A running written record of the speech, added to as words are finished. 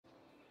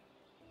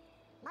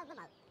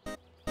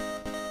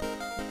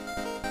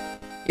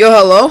Yo,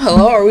 hello,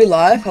 hello, are we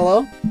live?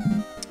 Hello?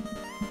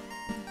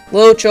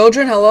 Little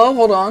children, hello?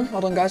 Hold on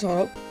guys,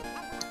 hold up.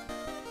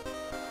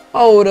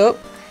 Hold up.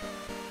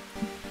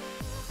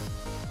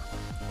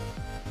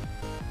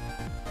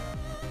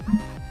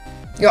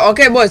 Yo,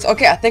 okay boys,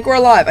 okay, I think we're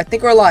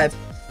live,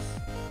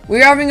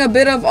 We're having a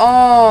bit of,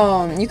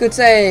 you could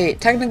say,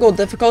 technical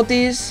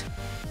difficulties.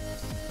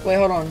 Wait,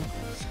 hold on.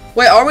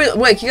 Wait,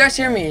 can you guys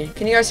hear me?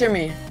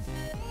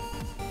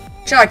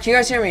 Chat, can you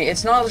guys hear me?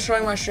 It's not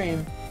showing my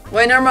stream.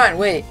 Wait, never mind,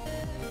 wait.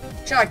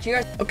 Chat, you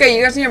guys, okay,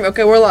 you guys can hear me.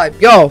 Okay, we're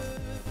live. Yo,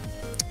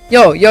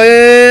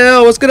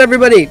 what's good,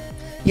 everybody?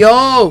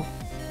 Yo.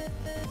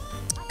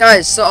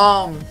 Guys, so,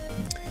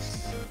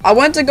 I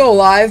went to go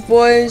live,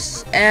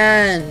 boys,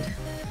 and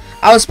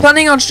I was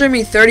planning on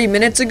streaming 30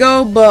 minutes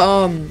ago,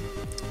 but,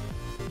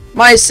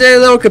 my silly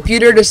little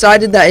computer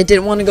decided that it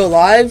didn't want to go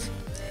live,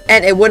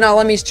 and it would not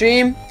let me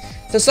stream.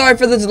 So sorry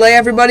for the delay,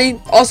 everybody.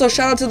 Also,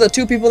 shout out to the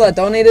 2 people that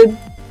donated.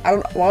 I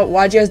don't know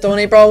why'd you guys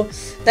donate, bro.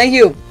 Thank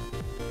you.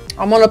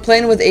 I'm on a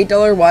plane with $8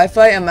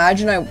 Wi-Fi.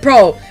 Imagine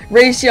bro,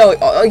 Ratio.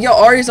 Yo,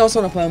 Ari's also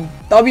on a plane.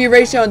 W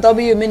Ratio and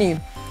W Mini.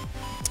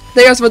 Thank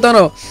you guys for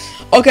dono.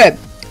 Okay,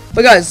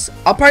 but guys,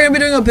 I'm probably gonna be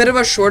doing a bit of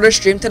a shorter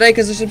stream today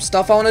because there's some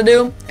stuff I want to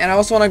do, and I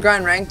also want to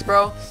grind ranked,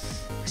 bro.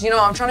 Cause you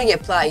know I'm trying to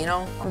get plat. You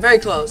know, I'm very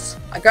close.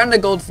 I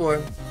grinded gold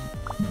 4.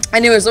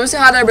 Anyways, let me say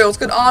hi to everybody. What's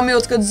good, Ami?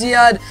 What's good,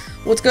 Ziad?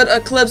 What's good,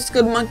 Eclipse? What's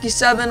good, Monkey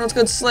 7? What's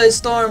good, Slay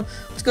Storm?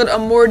 What's good,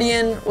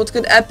 Amordian? What's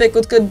good, Epic?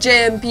 What's good,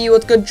 JMP?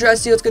 What's good,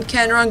 Dressy? What's good,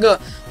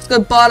 Canranga? What's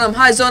good, Bottom?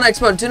 Hi, Zone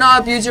Expert. Do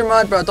not abuse your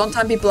mod, bro. Don't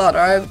time people out,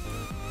 alright?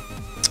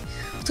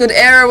 What's good,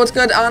 Error? What's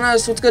good,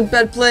 Anas? What's good,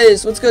 Bed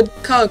Plays? What's good,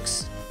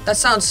 Cooks? That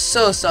sounds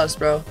so sus,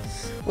 bro.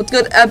 What's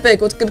good,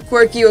 Epic? What's good,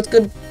 Quirky? What's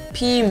good,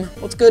 Peem?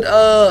 What's good,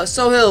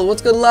 Sohil?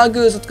 What's good,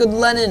 Laguz? What's good,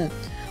 Lennon?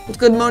 What's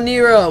good,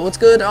 Monira? What's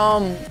good,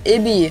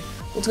 Ibby?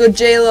 What's good,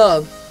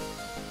 J-Love?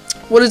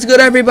 What is good,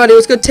 everybody?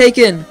 What's good,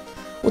 Taken?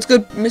 What's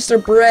good,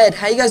 Mr. Bread?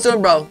 How you guys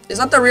doing, bro? Is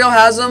that the real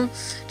Hasm?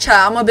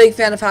 Chat, I'm a big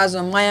fan of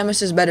Hasm. My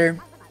MS is better.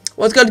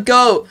 What's good,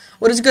 Go?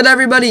 What is good,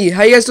 everybody?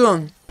 How you guys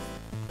doing?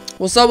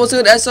 What's up? What's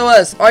good,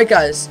 SOS? Alright,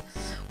 guys.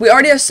 We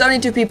already have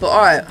 72 people.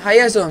 Alright, how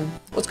you guys doing?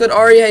 What's good,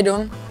 Ari? How you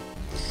doing?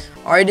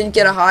 Ari didn't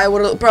get a hi.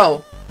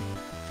 Bro,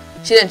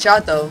 she didn't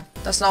chat, though.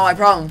 That's not my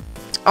problem.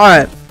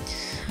 Alright.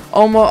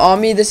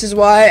 Ami, this is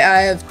why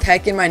I have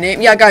tech in my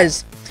name. Yeah,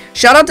 guys.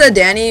 Shout out to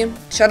Danny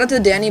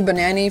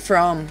Banani for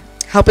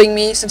helping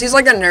me, since he's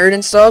like a nerd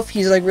and stuff.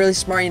 He's like really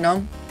smart, you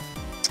know.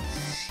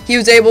 He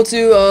was able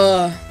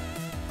to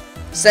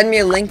send me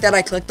a link that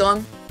I clicked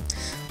on.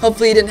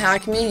 Hopefully he didn't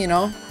hack me, you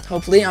know.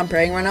 Hopefully, I'm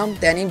praying right now.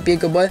 Danny, be a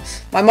good boy.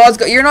 My mod's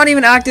you're not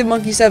even active,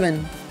 Monkey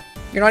 7.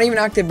 You're not even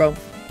active, bro.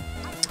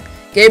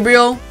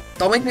 Gabriel,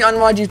 don't make me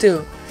unmod you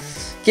too.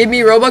 Give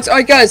me Robux.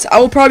 Alright, guys, I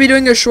will probably be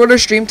doing a shorter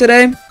stream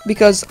today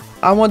because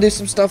I want to do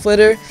some stuff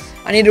later.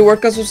 I need to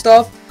work on some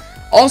stuff.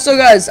 Also,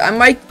 guys, I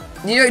might.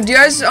 Do you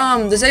guys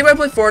does anybody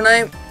play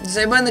Fortnite? Does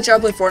anybody in the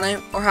chat play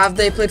Fortnite, or have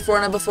they played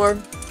Fortnite before?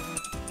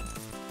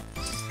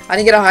 I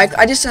didn't get a hike.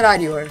 I just said hi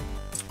to you.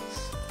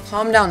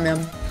 Calm down,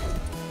 ma'am.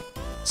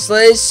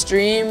 Slay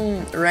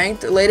stream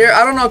ranked later.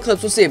 I don't know,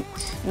 Clips. We'll see.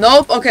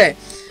 Nope. Okay.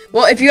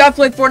 Well, if you have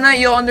played Fortnite,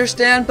 you'll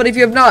understand. But if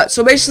you have not,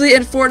 so basically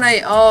in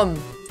Fortnite,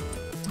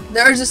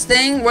 there's this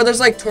thing where there's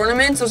like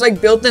tournaments. There's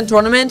like built-in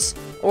tournaments,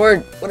 or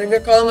whatever you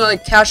call them,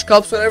 like cash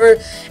cups, whatever.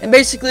 And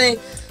basically,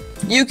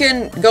 you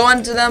can go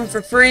into them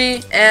for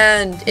free,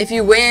 and if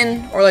you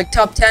win, or like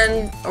top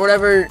 10 or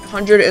whatever,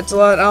 100, it's a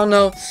lot, I don't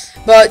know,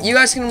 but you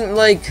guys can,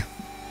 like,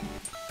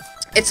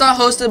 it's not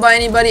hosted by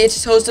anybody, it's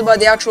just hosted by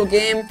the actual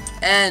game,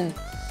 and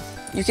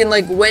you can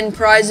like win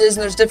prizes,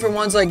 and there's different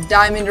ones like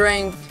diamond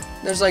rank,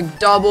 there's like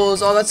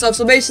doubles, all that stuff.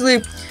 So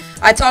basically,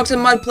 I talked to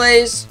Mud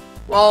Plays.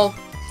 Well,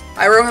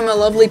 I wrote him a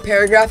lovely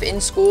paragraph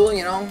in school,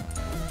 you know,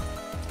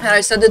 and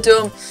I sent it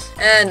to him,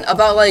 and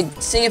about like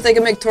seeing if they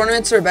can make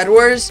tournaments for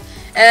Bedwars.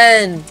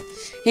 And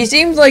he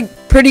seemed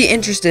like pretty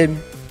interested,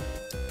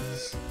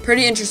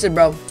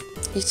 bro.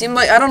 He seemed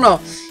like, I don't know,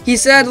 he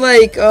said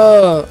like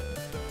I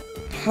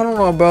don't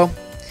know, bro.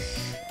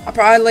 I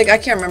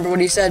can't remember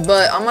what he said,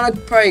 but I'm gonna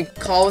probably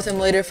call with him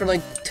later for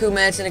like 2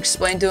 minutes and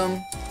explain to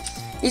him.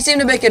 He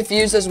seemed a bit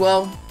confused as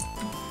well,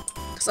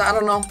 cause I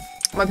don't know,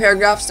 my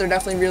paragraphs, they're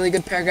definitely really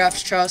good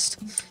paragraphs, trust.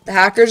 The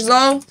hackers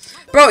though,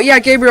 bro, yeah,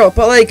 Gabriel,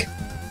 but like,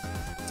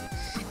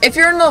 if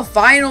you're in the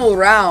final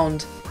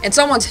round and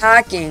someone's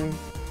hacking,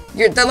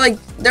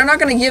 they're not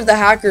gonna give the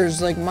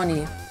hackers like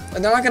money.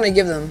 Like, they're not gonna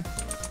give them.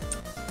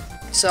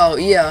 So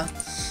yeah,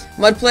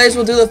 Mud Plays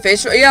will do the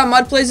face roll. Yeah,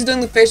 Mud Plays is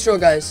doing the face roll,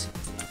 guys.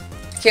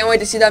 Can't wait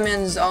to see that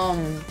man's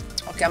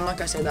okay, I'm not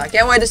gonna say that. I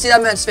can't wait to see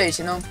that man's face.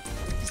 You know,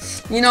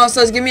 it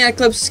says give me an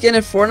Eclipse skin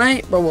in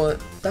Fortnite. Bro,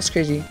 what? That's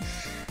crazy.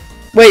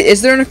 Wait,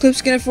 is there an Eclipse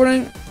skin in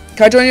Fortnite?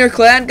 Can I join your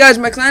clan, guys?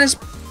 My clan is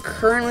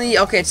currently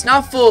okay. It's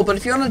not full, but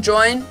if you want to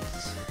join,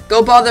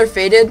 go bother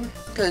Faded,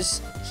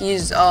 because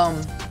he's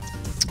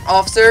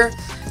officer.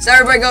 So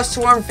everybody goes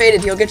Swarm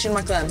Faded. He'll get you in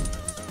my clan.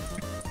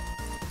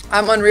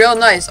 I'm Unreal.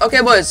 Nice.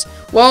 Okay, boys.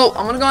 Well,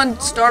 I'm gonna go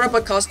and start up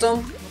a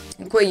custom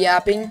and quit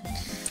yapping.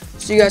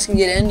 so you guys can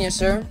get in. Yes,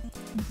 sir.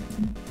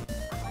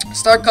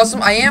 Start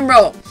custom. I am,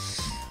 bro.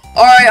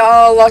 Alright,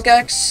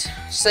 LuckX.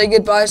 Say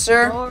goodbye,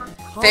 sir.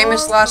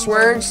 Famous last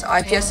words.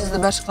 IPS is the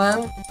best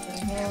clan.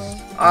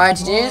 Alright,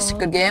 GG's.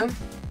 Good game.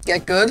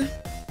 Get good.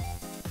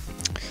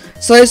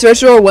 Slazeyt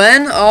ritual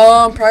when?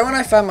 Probably when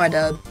I find my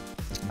dad.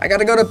 I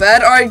gotta go to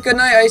bed. Alright, good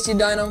night, Icy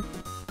Dino.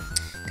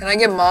 Can I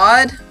get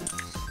mod?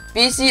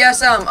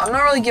 BCSM. I'm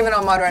not really giving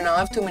out mod right now. I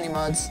have too many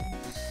mods.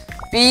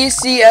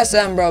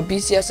 BCSM, bro.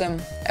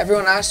 BCSM.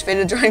 Everyone asked Faye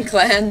to join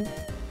clan.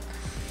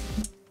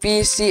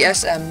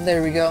 BCSM.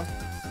 There we go.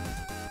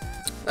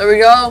 There we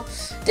go.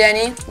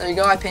 Danny. There you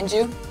go. I pinned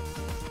you.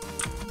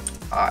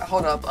 Alright,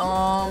 hold up.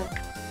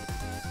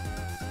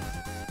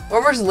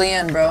 Where's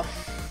Leanne, bro?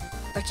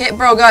 I can't,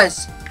 bro,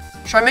 guys.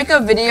 Should I make a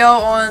video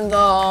on the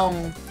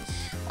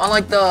on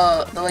like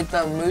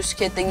the moose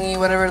kit thingy,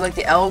 whatever, like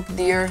the elk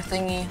deer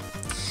thingy?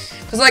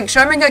 Cause like,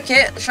 should I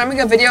make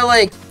a video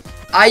like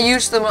I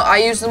use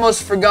the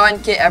most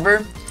forgotten kit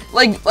ever?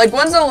 Like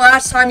when's the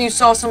last time you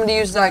saw somebody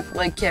use that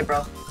like kit,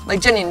 bro? Like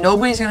Jenny,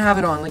 nobody's gonna have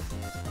it on. Like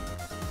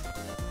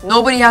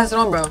nobody has it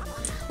on, bro.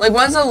 Like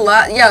when's the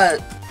last? Yeah,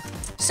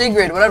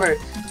 Sigrid, whatever.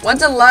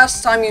 When's the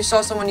last time you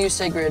saw someone use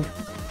Sigrid?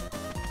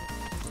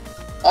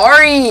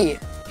 Ari,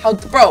 how,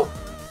 bro?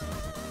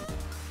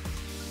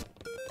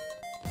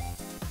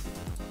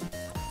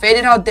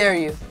 Faded, how dare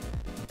you?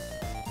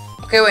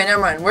 Okay, wait,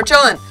 never mind. We're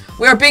chilling.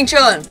 We are being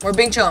chilling. We're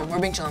being chilling. We're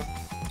being chilling.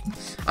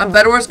 I'm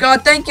Bedwars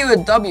God. Thank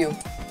you, W.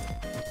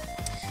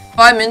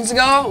 5 minutes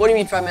ago? What do you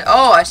mean 5 minutes?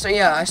 Oh, I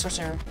saw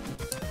seeing.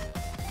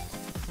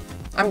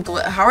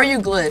 How are you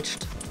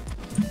glitched?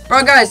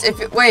 Bro, guys,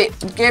 wait,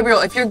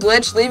 Gabriel, if you're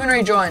glitched, leave and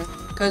rejoin.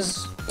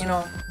 Cause, you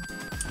know.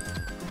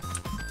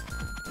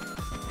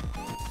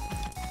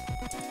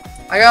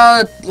 I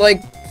got,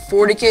 like,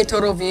 40k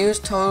total views,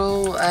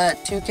 total at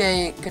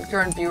 2k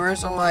concurrent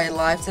viewers on my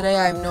live today.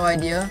 I have no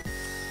idea.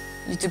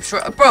 YouTube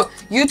short, bro.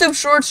 YouTube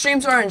short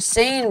streams are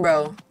insane,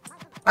 bro.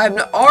 I have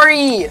no.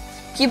 Ari,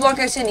 keep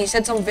locking us in. He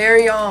said some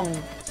very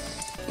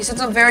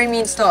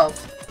mean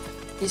stuff.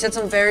 He said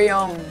some very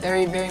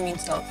mean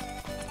stuff.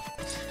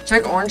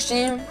 Check orange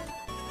team.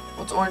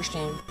 What's orange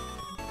team?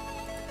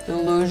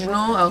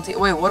 Delusional LT.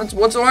 Wait,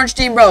 what's orange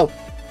team, bro?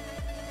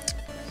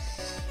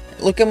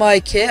 Look at my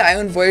kit. I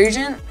own Void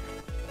Agent.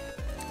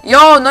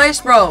 Yo,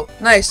 nice, bro.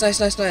 Nice.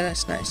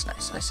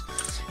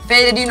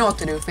 Faded, you know what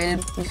to do.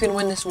 Faded, you can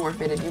win this war.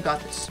 Faded, you got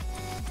this.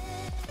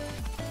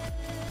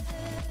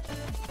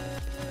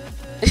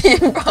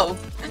 Bro,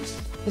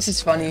 this is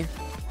funny.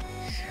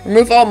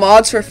 Remove all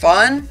mods for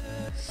fun.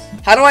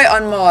 How do I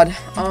unmod?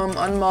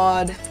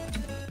 Unmod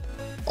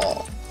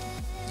all.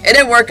 It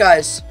didn't work,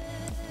 guys.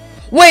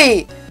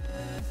 Wait.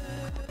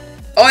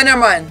 Oh, wait, never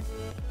mind.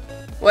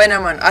 Wait,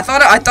 never mind. I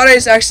thought I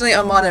just actually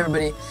unmod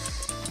everybody.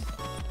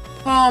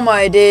 Oh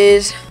my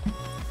days.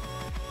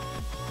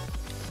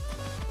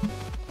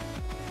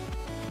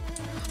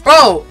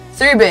 Bro,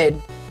 3-bed.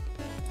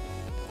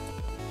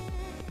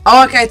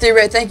 Oh, okay,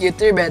 3-bed, thank you.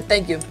 3-bed,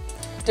 thank you.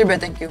 3-bed,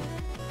 thank you.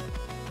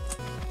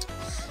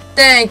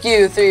 Thank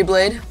you,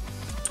 3-blade.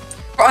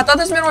 Bro, I thought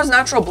this man was an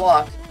actual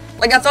block.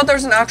 Like, I thought there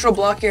was an actual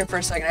block here for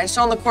a second. I just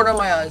saw in the corner of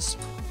my eyes.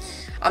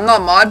 I'm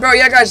not mod, bro.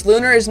 Yeah, guys,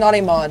 Lunar is not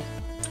a mod.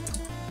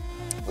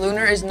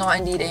 Lunar is not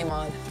indeed a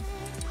mod.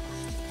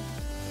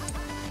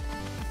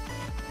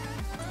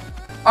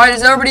 Alright,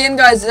 is everybody in,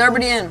 guys? Is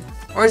everybody in?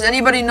 Or is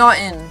anybody not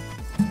in?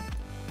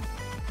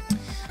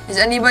 Is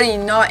anybody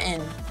not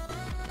in?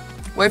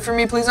 Wait for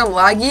me, please. I'm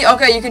laggy.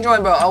 Okay, you can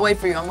join, bro. I'll wait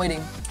for you. I'm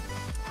waiting.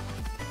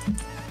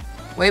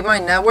 Wait, my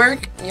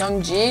network.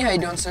 Young G. How you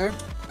doing, sir?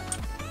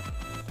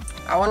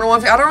 I want to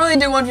 1v. I don't really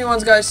do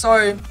 1v1s, guys.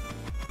 Sorry.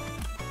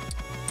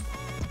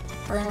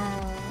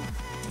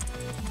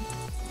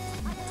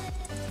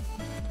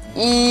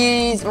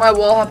 Ease. My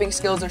wall hopping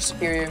skills are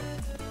superior.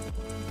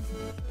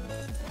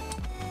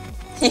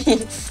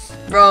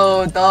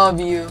 Bro,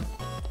 W.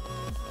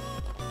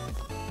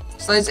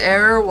 Slazeyt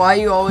error, why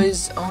you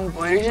always own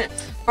Void Agent?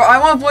 Bro, I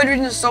want Void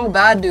Region so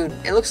bad, dude.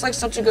 It looks like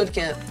such a good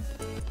kit.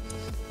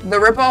 The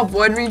rip-off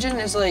Void Region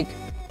is like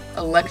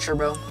a lecture,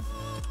 bro.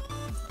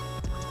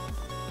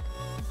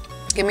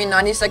 Give me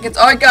 90 seconds.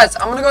 Alright, guys,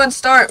 I'm gonna go ahead and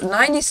start.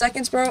 90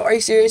 seconds, bro? Are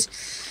you serious?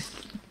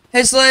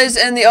 Hey,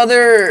 Slazeyt and the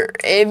other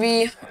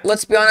AV,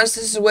 let's be honest,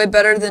 this is way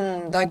better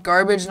than that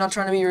garbage, not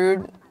trying to be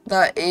rude.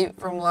 That 8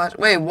 from last.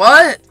 Wait,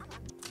 what?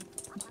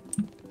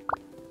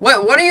 Wait,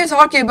 what are you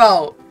talking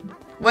about?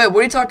 Wait,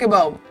 what are you talking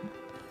about?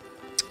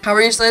 How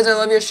are you, Slazeyt? I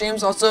love your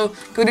streams. Also,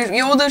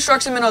 we'll do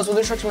Sharks and Minnows. We'll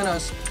do Sharks and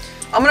Minnows.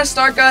 I'm gonna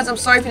start, guys. I'm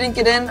sorry if you didn't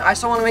get in. I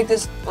still want to make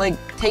this, like,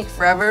 take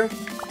forever.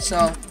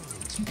 So,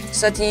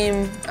 set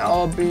team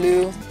all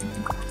blue.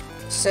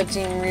 Set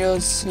team real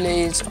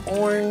Slazeyt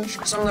orange.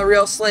 Some of the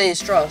real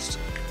Slazeyt, trust.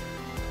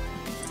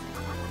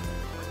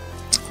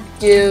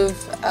 Give,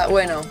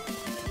 wait, no.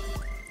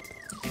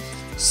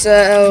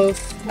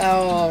 Self,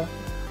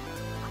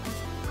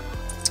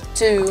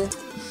 to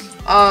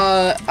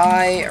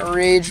I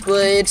Rage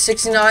Blade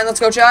 69. Let's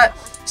go, chat.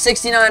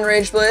 69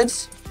 Rage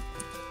Blades.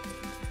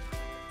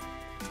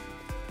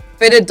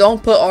 Faded,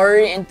 don't put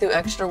Ari into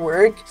extra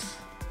work.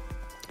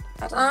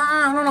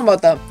 I don't know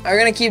about that. Are you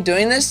gonna keep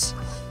doing this?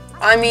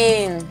 I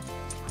mean,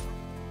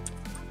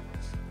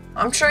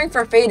 I'm cheering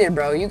for Faded,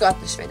 bro. You got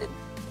this, Faded.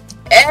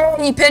 Hey,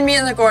 he pinned me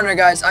in the corner,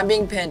 guys. I'm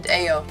being pinned.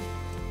 Ayo.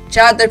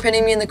 Chat, they're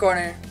pinning me in the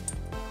corner.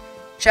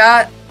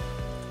 Chat.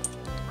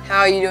 How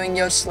are you doing,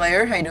 yo,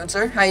 Slayer? How you doing,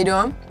 sir? How you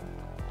doing?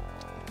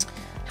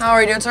 How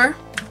are you doing, sir?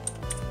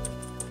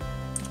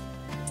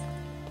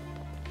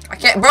 I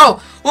can't, bro.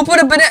 We'll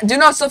put a banana. Do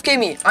not suffocate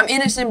me. I'm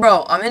innocent,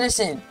 bro. I'm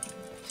innocent.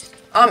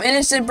 I'm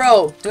innocent,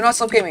 bro. Do not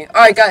suffocate me.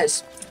 Alright,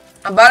 guys.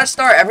 I'm about to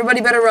start.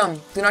 Everybody better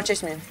run. Do not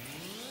chase me.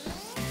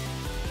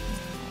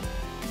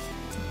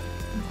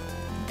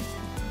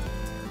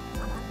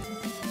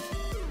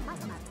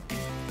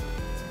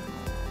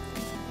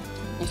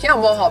 You can't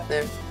wall hop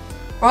there.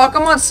 Bro, how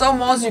come on some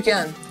walls you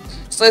can?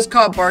 Slazeyt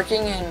caught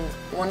barking in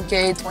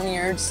 1K 20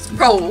 yards.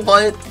 Bro,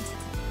 what?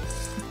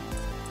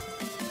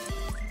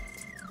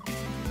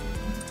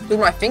 Dude,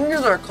 my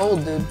fingers are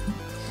cold, dude.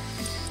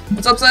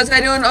 What's up, Slazeyt? How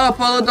you doing? Oh,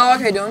 Polo Dog,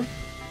 how you doing?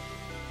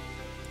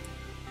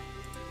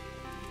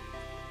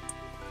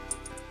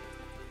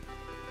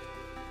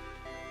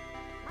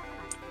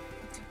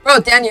 Bro,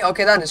 Danny.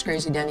 Okay, that is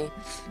crazy, Danny.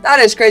 That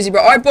is crazy,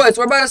 bro. Alright, boys,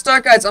 we're about to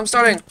start, guys. I'm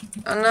starting.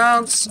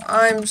 Announce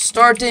I'm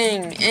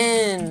starting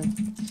in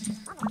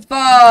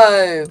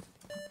 5,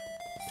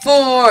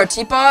 4.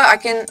 Teapot, I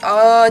can,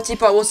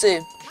 Teapot, we'll see.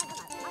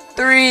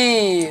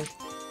 3.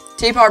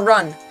 Teapot,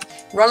 run.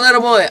 Run,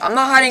 little boy. I'm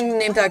not hiding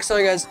name tag,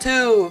 sorry, guys.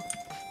 2,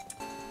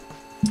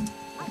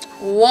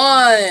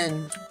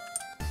 1.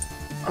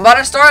 I'm about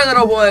to start,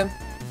 little boy.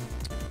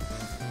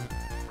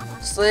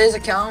 Slazeyt's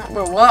account,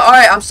 bro. What?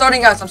 Alright, I'm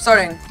starting, guys. I'm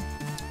starting.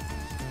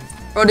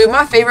 Bro, dude,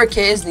 my favorite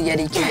kit is the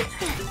Yeti kit.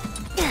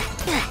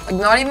 Like,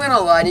 not even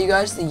gonna lie to you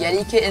guys, the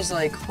Yeti kit is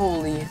like,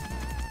 holy.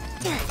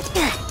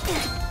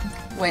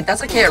 Wait,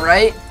 that's a kit,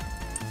 right?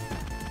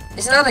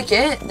 Isn't that a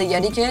kit? The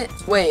Yeti kit?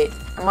 Wait,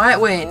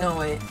 wait, no,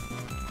 wait.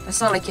 That's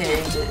not a kit,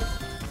 is it?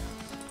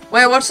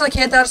 Wait, what's the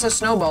kit that's the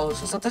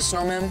snowballs? Is that the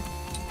snowman?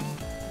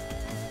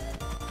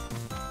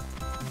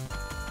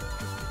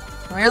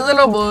 Come here,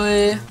 little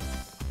boy.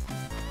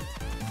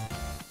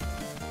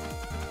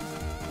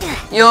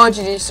 Yo,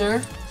 GG,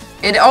 sir.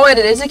 Oh, wait,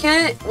 it is a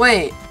kit?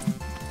 Wait.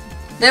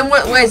 Then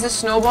what? Wait, is this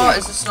snowball?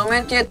 Is the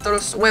snowman kit?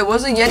 Wait, what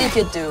does the Yeti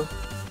kit do?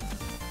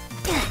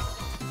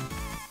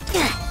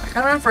 I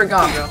kind of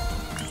forgot, bro.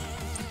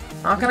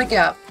 Not gonna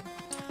cap.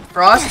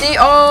 Frosty?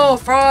 Oh,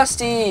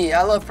 Frosty.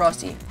 I love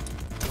Frosty.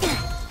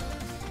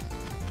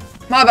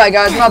 My bad,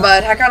 guys. My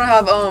bad. I kind of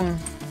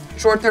have,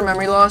 short-term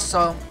memory loss,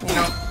 so, you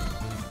know.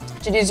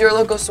 GG, Zero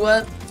Loco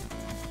Sweat.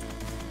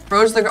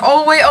 Froze the.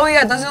 Oh, wait. Oh,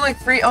 yeah. Doesn't, like,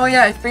 freeze. Oh,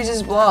 yeah. It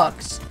freezes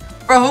blocks.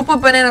 Bro, who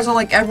put bananas on,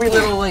 like, every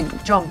little,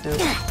 like, jump, dude?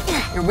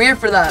 You're weird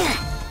for that.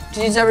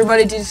 GG's,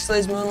 everybody. GG's,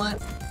 Slazeyt Moonlight.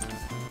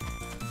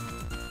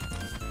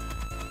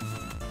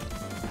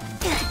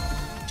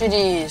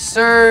 GG's,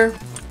 sir.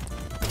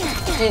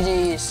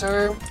 GG's,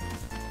 sir.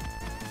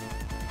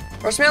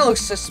 First man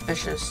looks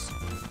suspicious.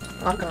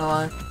 Not gonna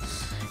lie.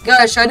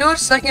 Guys, should I do a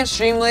second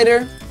stream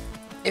later?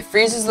 It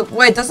freezes the.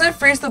 Wait, doesn't it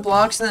freeze the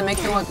blocks and then make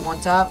them, like, one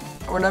tap?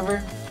 Or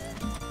whatever?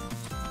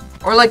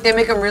 Or, like, they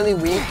make them really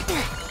weak?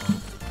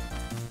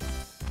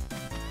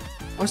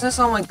 Wasn't it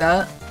something like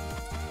that?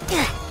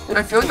 Dude,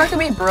 I feel like that could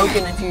be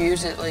broken if you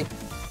use it, like,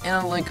 in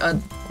a, like, a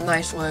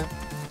nice way.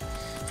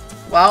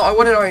 Wow,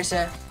 what did I already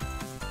say?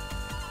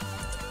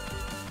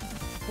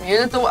 Use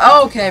it the.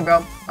 Oh, okay,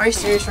 bro. Are you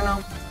serious right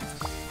now?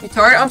 You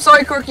target. I'm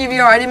sorry, Quirky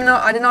VR.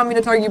 I did not mean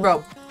to target you,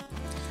 bro.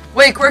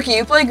 Wait, Quirky,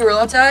 you play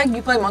Gorilla Tag?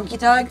 You play Monkey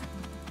Tag?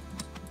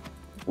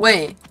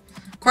 Wait,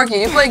 Quirky,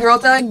 you play Gorilla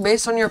Tag?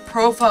 Based on your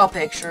profile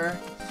picture,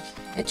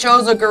 it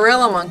shows a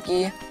gorilla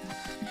monkey,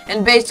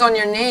 and based on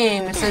your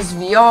name, it says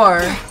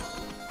VR.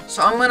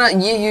 So I'm gonna.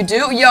 You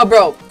do? Yo,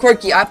 bro,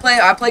 Quirky, I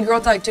play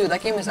Gorilla Tag too.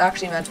 That game is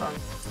actually mad fun.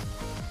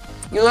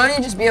 You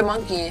literally just be a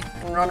monkey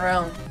and run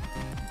around.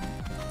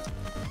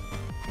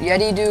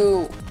 Yeti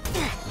do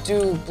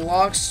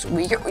blocks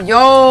weaker.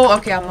 Yo,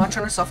 okay, I'm not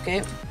trying to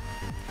suffocate.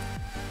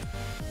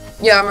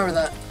 Yeah, I remember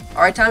that.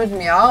 Alright, time is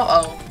meow.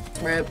 Oh,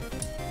 rip.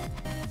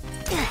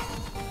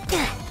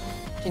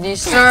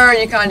 GG's, sir.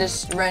 You kind of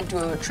just ran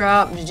into a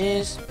trap.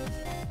 GG's.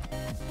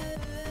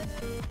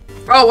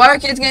 Bro, why are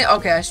kids getting.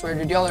 Okay, I swear,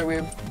 dude, y'all are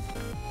weird.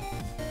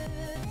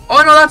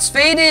 Oh, no, that's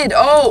faded.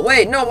 Oh,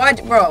 wait, no, why,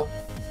 bro?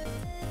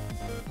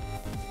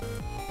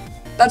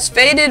 That's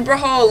faded,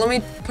 bro. Let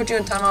me put you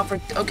in timeout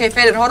for. Okay,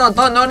 faded. Hold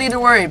on. No need to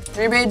worry.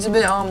 3Bait's a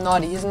bit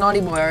naughty. He's a naughty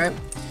boy, alright?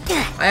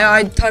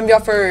 I timed you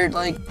out for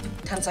like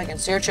 10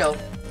 seconds. So you're chill.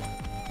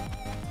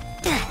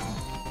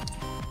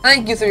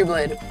 Thank you,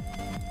 3Blade.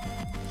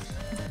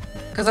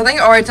 Cause I think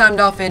I already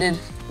timed out faded.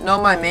 No,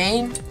 my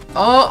main.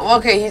 Oh,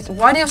 okay.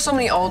 Why do you have so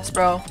many ults,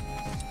 bro?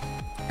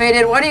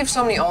 Faded. Why do you have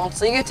so many ults?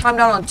 So you get timed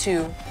out on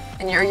 2,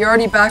 and you're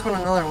already back on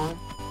another one.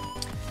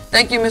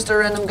 Thank you, Mr.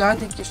 Random Guy.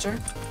 Thank you, sir.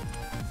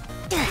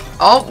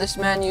 Oh, this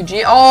man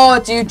Eugene. Oh,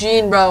 it's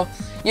Eugene, bro.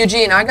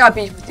 Eugene, I got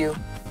beef with you.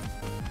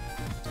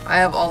 I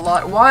have a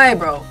lot. Why,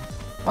 bro?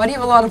 Why do you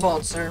have a lot of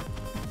ults, sir?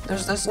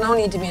 There's no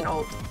need to be an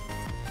ult.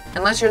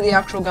 Unless you're the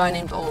actual guy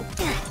named ult.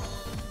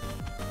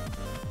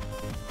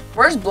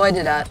 Where's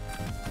Blighted at?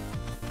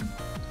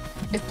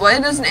 If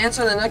Blighted doesn't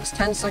answer in the next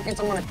 10 seconds,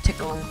 I'm gonna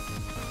tickle him.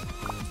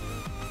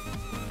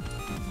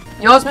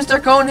 Yo, it's Mr.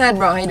 Conehead,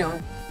 bro. How you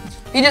doing?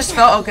 He just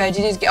fell. Okay,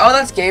 GG's. Oh,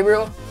 that's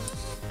Gabriel.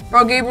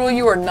 Bro, Gabriel,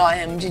 you are not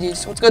him.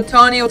 GG's. What's good,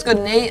 Tony? What's good,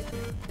 Nate?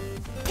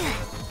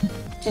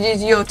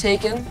 GG's, yo,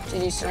 taken.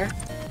 GG's, sir.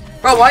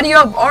 Bro, why do you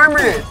have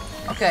armor?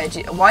 Okay,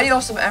 why do you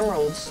also have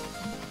emeralds?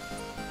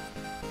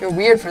 You're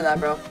weird for that,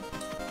 bro.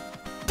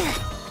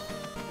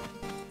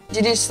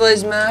 GG's,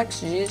 Slazeyt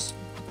Max. GG's.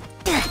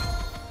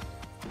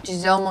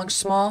 GG's, Monk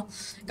Small.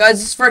 Guys,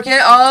 this is for a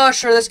kid? Oh,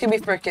 sure, this could be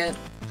for a kid.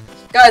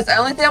 Guys, I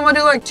only think I'm gonna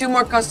do like 2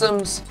 more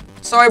customs.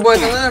 Sorry,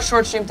 boys, I'm doing a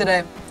short stream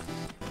today.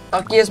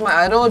 Lucky is my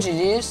idol.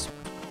 GG's.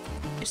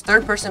 Is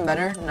third person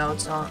better? No,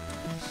 it's not.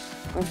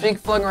 I'm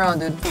just floating around,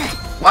 dude.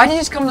 Why did you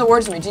just come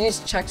towards me? GG's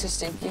checks his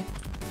stinky.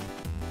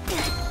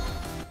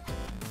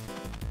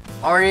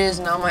 Ari is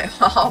now my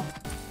op.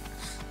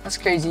 That's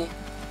crazy.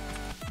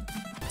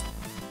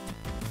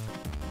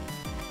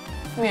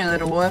 Come here,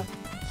 little boy.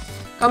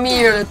 Come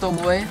here, little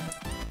boy.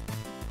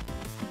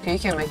 Okay, you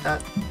can't make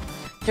that.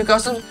 2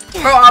 customs?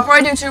 Bro, I'll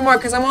probably do 2 more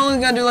because I'm only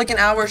gonna do like an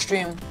hour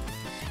stream.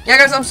 Yeah,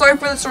 guys, I'm sorry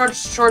for the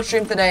short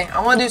stream today.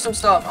 I want to do some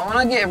stuff. I want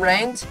to get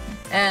ranked,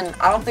 and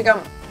I don't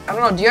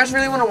know. Do you guys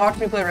really want to watch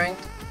me play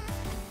ranked?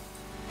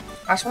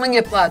 I just want to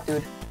get plat,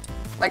 dude.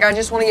 Like, I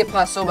just want to get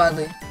plat so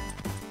badly.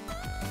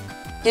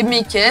 Give me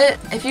a kit.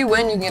 If you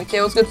win, you can get a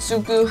kit. What's good,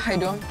 Suku? How you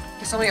doing?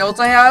 Guess how many ults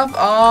I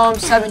have?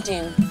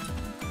 17.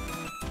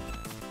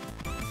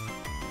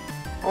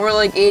 Or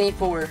like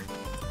 84.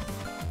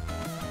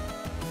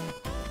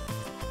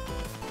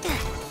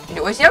 Dude,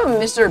 wait, do you have a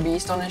Mr.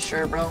 Beast on his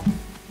shirt, bro?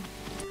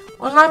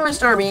 What's my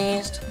Mr.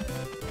 Beast?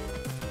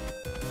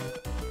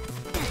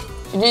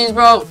 GG's,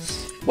 bro.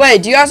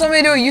 Wait, do you guys want me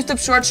to do a YouTube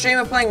short stream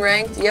of playing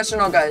ranked? Yes or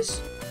no, guys?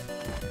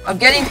 Of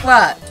getting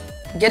plat.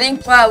 Getting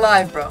plat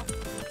live, bro.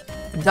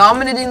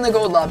 Dominating the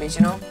gold lobbies,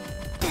 you know?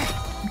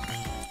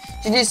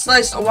 GG's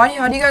Slice.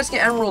 How do you guys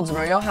get emeralds,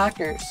 bro? Y'all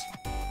hackers.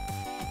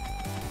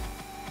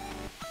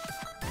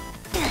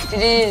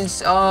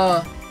 GG's,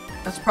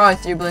 that's probably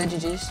 3 blade.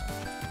 GG's.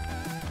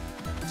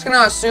 Just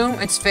gonna assume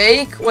it's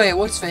fake. Wait,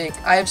 what's fake?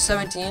 I have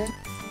 17.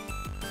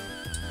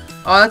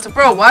 Oh, that's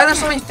bro. Why are there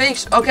so many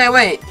fakes? Okay,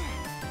 wait.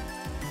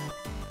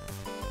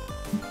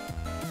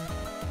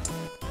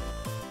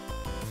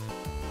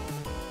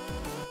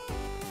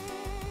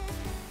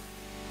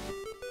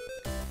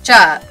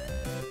 Chat.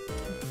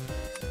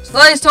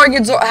 Slazeyt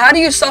targets. How do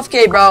you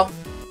suffocate, bro?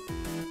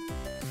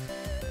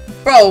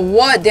 Bro,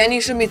 what? Danny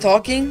should be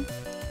talking.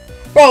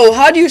 Bro,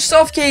 how do you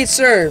suffocate,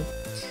 sir?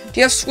 Do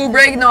you have school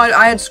break? No,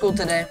 I had school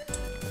today.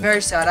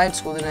 Very sad. I had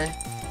school today.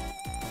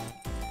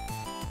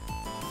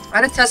 I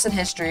had a test in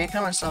history. It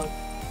kind of sucked.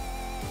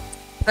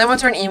 Then I'm gonna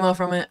turn emo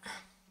from it.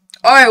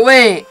 Alright,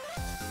 wait.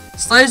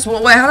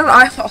 Slazeyt, wait, how did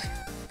I...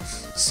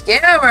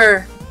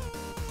 Scammer!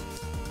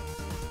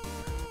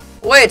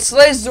 Wait,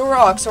 Slazeyt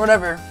Zorox or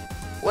whatever.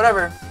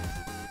 Whatever.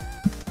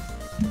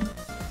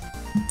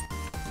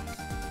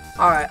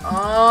 Alright,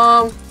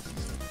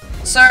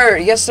 Sir,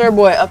 yes sir,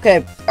 boy.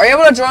 Okay, are you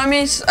able to join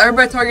me?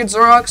 Everybody target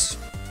Zorox.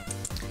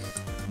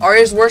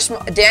 Ari's worst...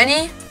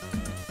 Danny?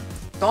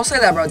 Don't say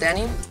that, bro,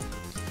 Danny.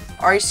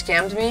 Ari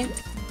scammed me?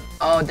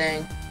 Oh,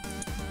 dang.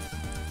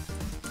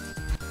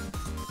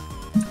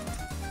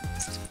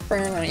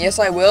 Yes,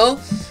 I will.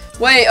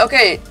 Wait,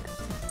 okay.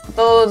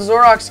 The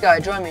Zorox guy,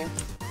 join me.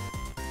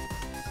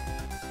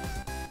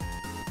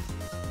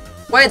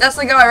 Wait, that's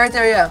the guy right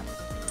there, yeah.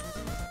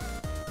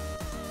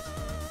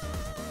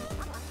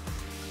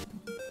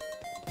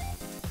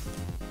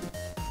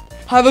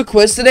 I have a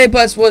quiz today,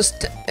 but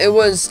it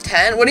was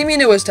 10. What do you mean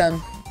it was 10?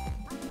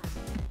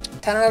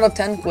 10 out of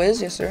 10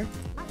 quiz, yes sir.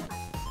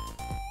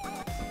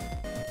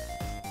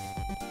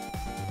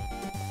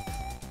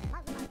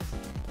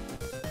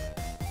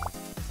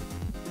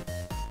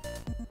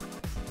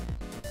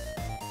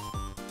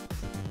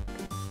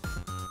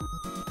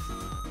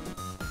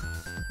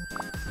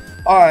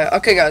 Alright,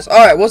 okay guys.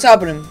 Alright, what's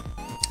happening?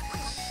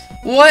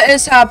 What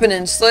is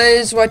happening?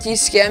 Slazeyt, what he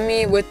scammed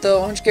me with the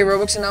 100k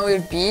Robux and now we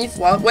have beef?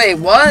 What? Wait,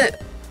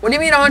 what? What do you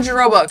mean 100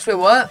 Robux? Wait,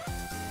 what?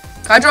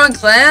 Can I join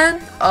clan?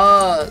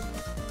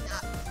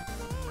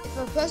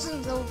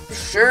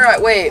 Sure,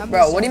 wait,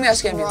 bro, what do you mean I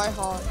scammed you?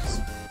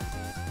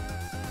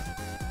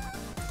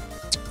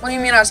 What do you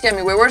mean I scammed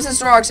you? Wait, where's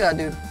this Robux at,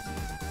 dude?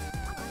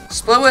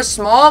 Split with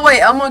small?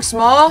 Wait, Elmonk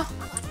small?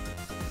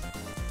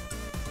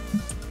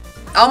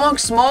 Elmonk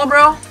small,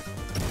 bro?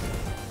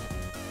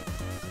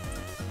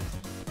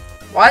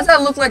 Why does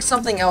that look like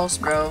something else,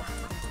 bro?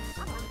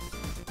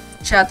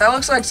 Chat, that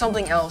looks like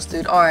something else,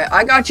 dude. Alright,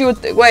 I got you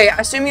with wait, I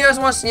assume you guys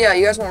want... Yeah,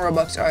 you guys want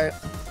Robux. Alright.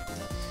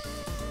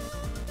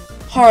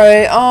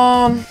 Alright,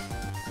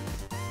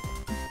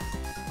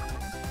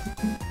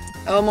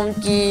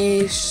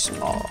 Monkey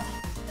small.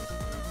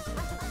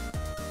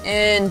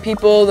 And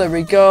people, there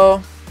we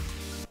go.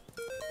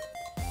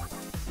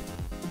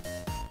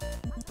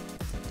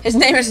 His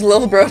name is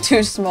Lil Bro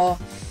Too Small.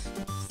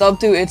 Sub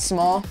to It's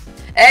Small.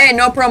 Hey,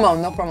 no promo,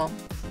 no promo.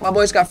 My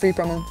boys got free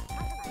promo.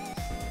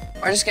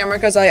 Are you a scammer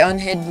because I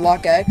unhid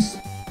lock X?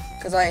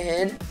 Because I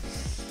hid?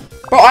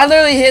 Bro, I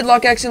literally hid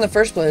lock X in the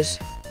first place.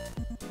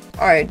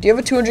 Alright, do you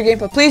have a 200 game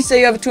pass? Please say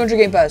you have a 200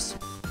 game pass.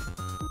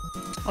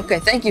 Okay,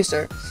 thank you,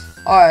 sir.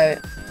 Alright.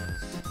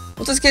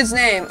 What's this kid's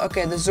name?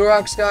 Okay, the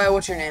Xerox guy.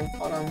 What's your name?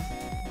 Hold on.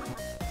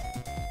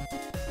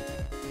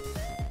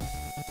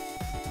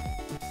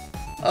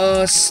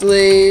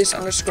 Slays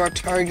 _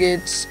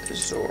 targets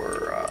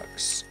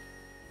Xerox.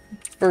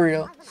 For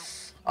real.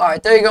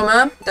 Alright, there you go,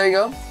 man. There you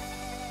go.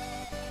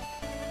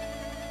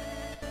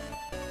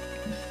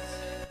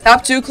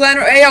 Top 2 clan.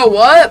 Hey, yo,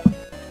 what?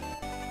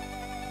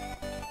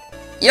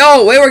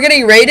 Yo, wait, we're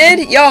getting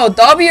raided? Yo,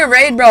 W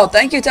raid, bro.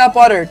 Thank you,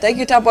 Tapwater. Thank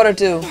you, Tapwater,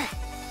 too.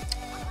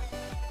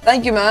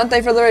 Thank you, man.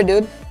 Thank you for the raid,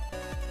 dude.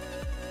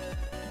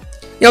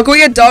 Yo, can we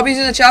get W's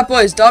in the chat,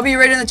 boys? W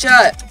raid in the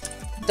chat.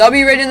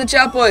 W raid in the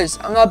chat, boys.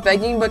 I'm not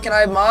begging, but can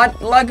I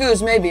mod?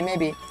 Lagoos, maybe,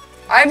 maybe.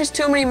 I have just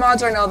too many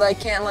mods right now that I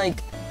can't,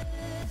 like...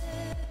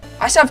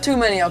 I just have too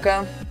many,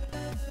 okay?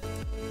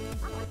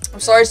 I'm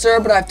sorry, sir,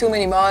 but I have too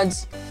many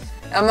mods.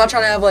 And I'm not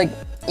trying to have, like,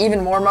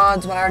 even more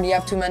mods when I already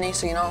have too many,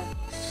 so you know.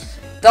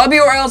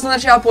 W or L's in the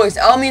chat, boys.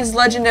 L means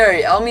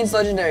legendary. L means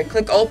legendary.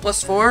 Click Alt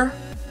 +4.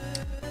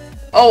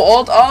 Oh,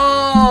 Alt.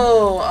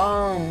 Oh,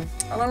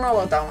 I don't know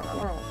about that one. I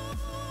don't know.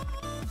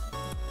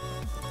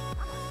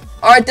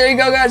 Alright, there you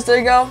go, guys. There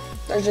you go.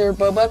 There's your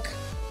Bobuk.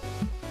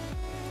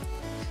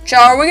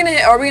 Chat, are we gonna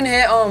hit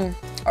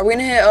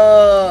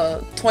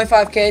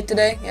 25k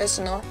today? Yes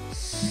or no?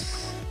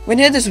 We're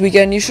gonna hit this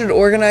weekend. You should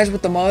organize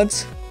with the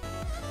mods.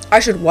 I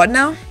should what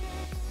now?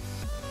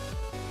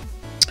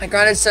 I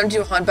grinded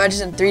 72 hunt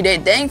badges in 3 days.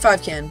 Dang,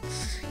 5can.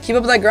 Keep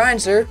up with that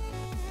grind, sir.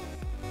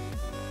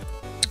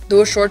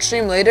 Do a short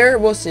stream later?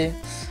 We'll see.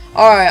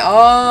 Alright,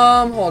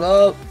 hold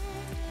up.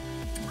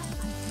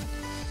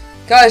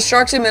 Guys,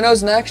 Sharks and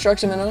Minnows next.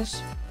 Sharks and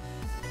Minnows.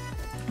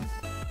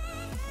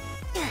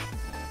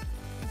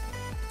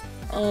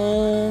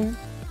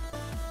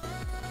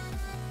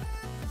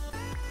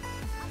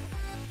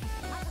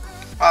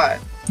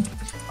 Alright.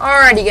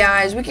 Alrighty,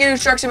 guys. We can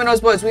do Sharks and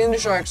Minnows, boys. We can do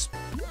Sharks.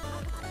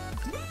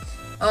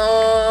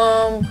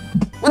 Well,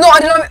 no, I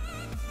did not.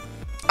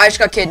 I just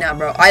got kidnapped,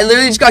 bro. I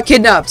literally just got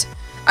kidnapped.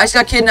 I just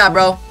got kidnapped,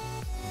 bro.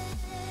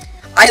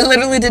 I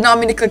literally did not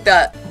mean to click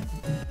that.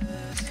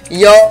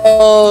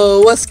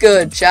 Yo, what's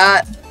good,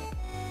 chat?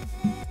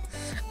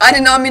 I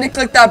did not mean to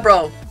click that,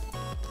 bro.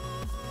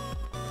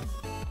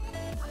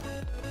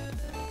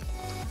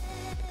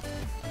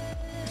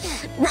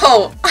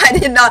 Bro, I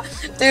did not.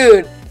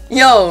 Dude,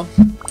 yo.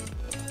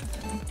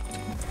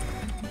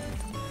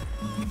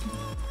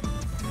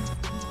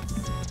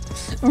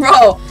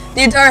 Bro,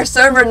 the entire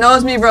server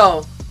knows me,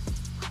 bro.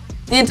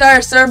 The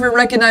entire server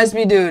recognized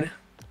me, dude.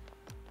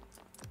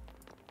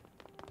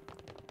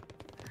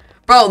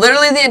 Bro,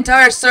 literally the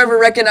entire server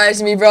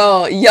recognized me,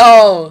 bro.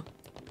 Yo.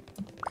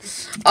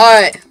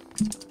 Alright.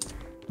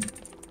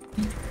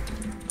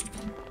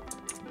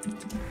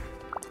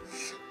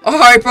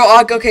 Alright,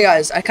 bro. Okay,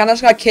 guys. I kind of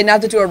just got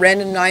kidnapped into a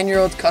random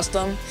 9-year-old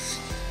custom.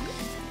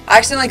 I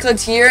accidentally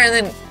clicked here, and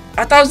then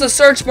I thought it was the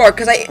search bar,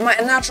 because my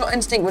natural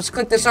instinct was to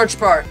click the search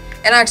bar.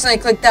 And I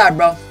accidentally clicked that,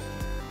 bro.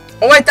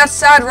 Oh, wait. That's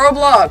sad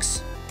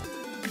Roblox.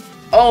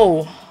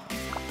 Oh.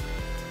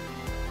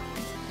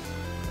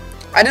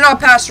 I did not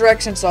pass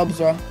Rex and subs,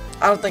 bro.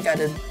 I don't think I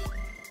did.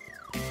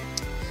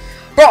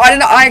 Bro, I did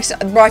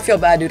not. Bro, I feel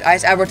bad, dude. I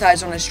just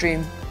advertised on his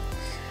stream.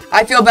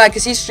 I feel bad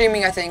because he's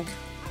streaming, I think.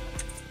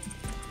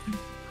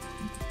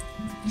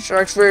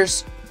 Sharks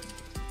first.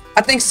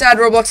 I think sad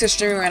Roblox is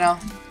streaming right now.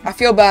 I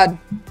feel bad.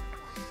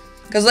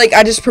 Because, like,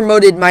 I just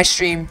promoted my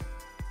stream.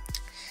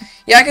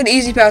 Yeah, I could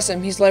easy pass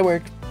him. He's light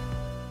work.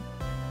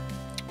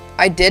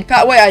 I did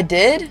pass. Wait, I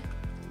did?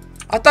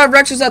 I thought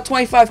Rex was at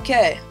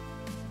 25k.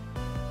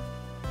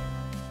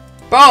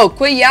 Bro,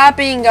 quit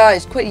yapping,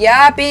 guys. Quit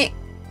yapping.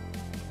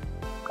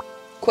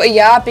 Quit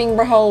yapping,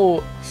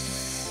 bro.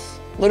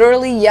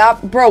 Literally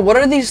yap. Bro, what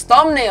are these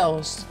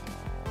thumbnails?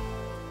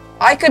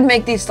 I could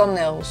make these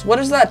thumbnails. What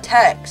is that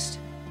text?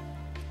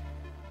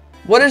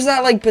 What is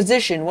that, like,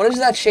 position? What is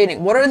that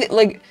shading? What are the,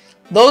 like,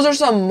 those are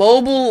some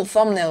mobile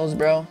thumbnails,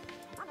 bro.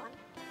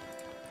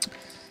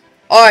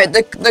 Alright,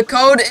 the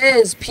code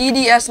is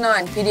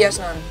PDS9.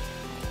 PDS9.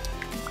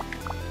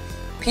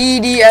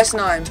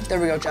 PDS9. There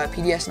we go, chat.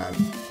 PDS9.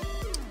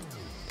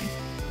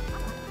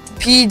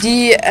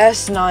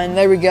 PDS9.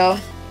 There we go.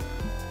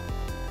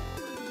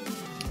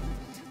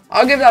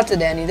 I'll give that to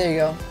Danny. There you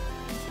go.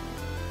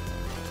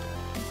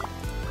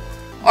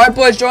 Alright,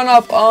 boys. Join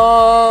up.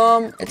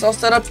 It's all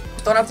set up.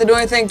 Don't have to do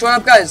anything. Join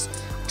up, guys.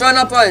 Join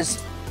up,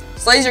 boys.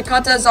 Slazeyt, your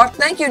content is awesome.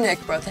 Thank you,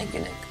 Nick, bro. Thank you,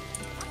 Nick.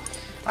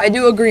 I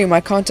do agree. My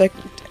content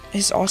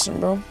is awesome,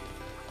 bro.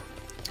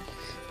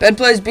 Bed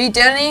plays beat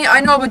Danny.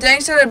 I know, but Danny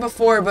said it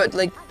before, but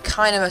like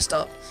kind of messed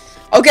up.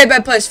 Okay,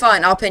 bed plays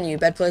fine. I'll pin you.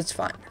 Bed plays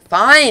fine.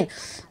 Fine.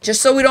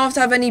 Just so we don't have to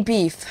have any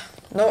beef.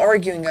 No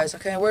arguing, guys.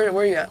 Okay, where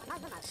are you at?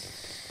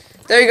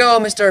 There you go,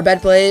 Mr.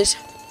 Bed plays.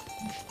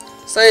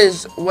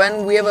 Says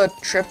when we have a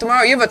trip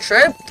tomorrow. You have a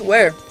trip? To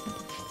where?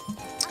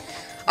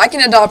 I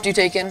can adopt you,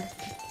 Taken.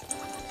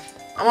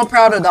 I'm a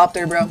proud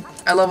adopter, bro.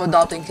 I love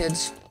adopting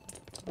kids.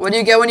 What do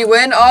you get when you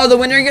win? Oh, the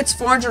winner gets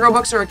 400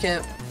 Robux or a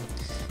kit.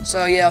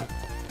 So, yeah.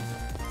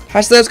 Hi,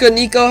 so let's go,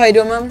 Nico. How you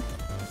doing, man?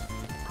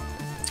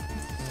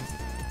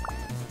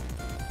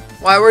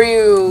 Why were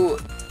you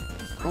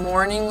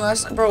mourning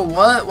last night? Bro,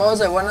 what? What was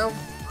that? What now?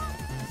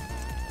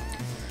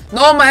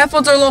 No, my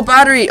headphones are low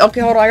battery.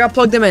 Okay, hold on. I got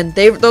plugged them in.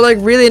 They're like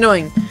really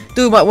annoying.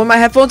 Dude, when my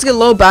headphones get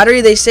low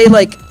battery, they say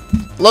like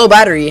low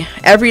battery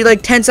every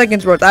like 10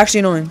 seconds, bro. It's actually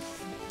annoying.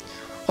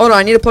 Hold on.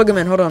 I need to plug them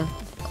in. Hold on.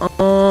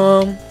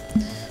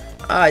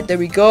 Alright, there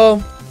we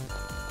go.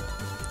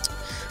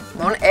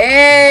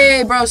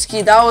 Hey,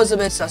 broski. That was a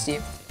bit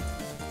sussy.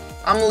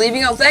 I'm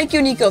leaving out. Thank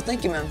you, Nico.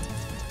 Thank you, man.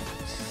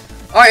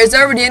 Alright, is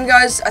that already in,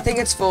 guys? I think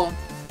it's full.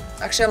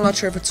 Actually, I'm not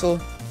sure if it's full.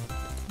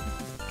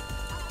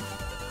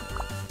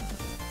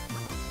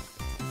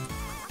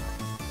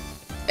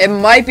 It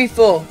might be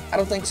full. I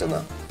don't think so,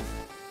 though.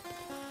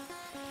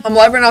 I'm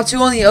live right now, too,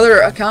 on the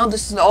other account.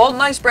 This is all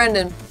nice,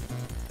 Brandon.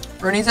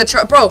 Bro, needs to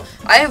try. Bro,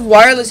 I have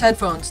wireless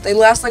headphones. They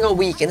last like a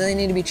week, and then they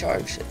need to be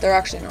charged. They're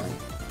actually annoying.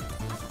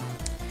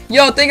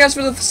 Yo, thank you guys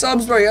for the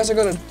subs, bro. You guys are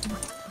good.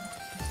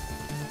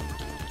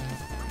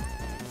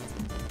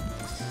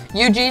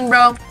 Eugene,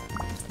 bro.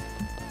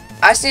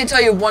 I just need to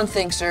tell you one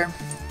thing, sir.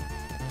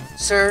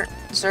 Sir,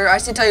 I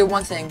just need to tell you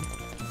one thing.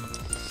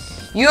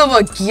 You have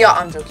a... Yeah,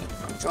 I'm joking.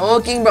 I'm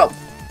joking, bro.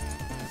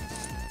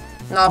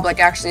 No, but like,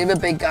 actually, I'm a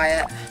big guy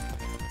at...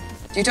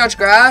 Do you touch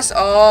grass?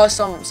 Oh,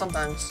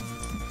 sometimes.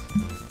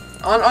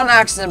 On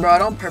accident, bro. I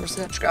don't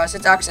purposely touch grass.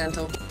 It's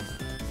accidental.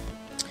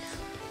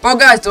 Bro,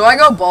 guys, do I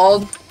go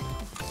bald?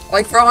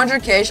 Like, for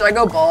 100k, should I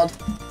go bald?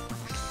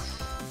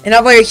 And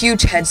have, like, a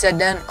huge headset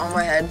dent on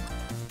my head?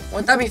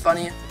 Wouldn't that be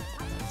funny?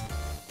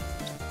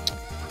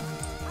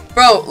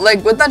 Bro, like,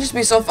 wouldn't that just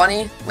be so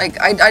funny? Like,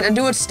 I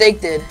do what Steak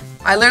did.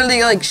 I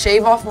literally, like,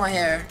 shave off my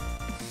hair.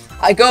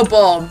 I go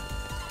bald.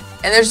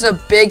 And there's a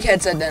big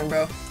headset dent,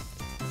 bro.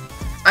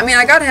 I mean,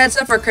 I got a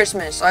headset for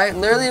Christmas. I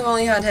literally have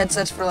only had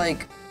headsets for,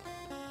 like...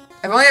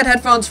 I've only had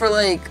headphones for,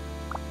 like...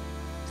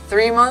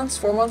 3 months?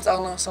 4 months? I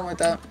don't know. Something like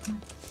that.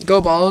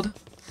 Go bald.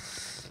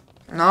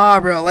 Nah,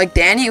 bro. Like,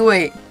 Danny?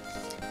 Wait.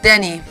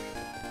 Danny.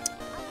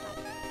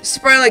 This is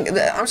probably,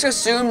 like... I'm just gonna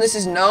assume this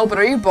is no, but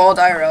are you bald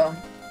IRL?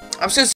 I'm just gonna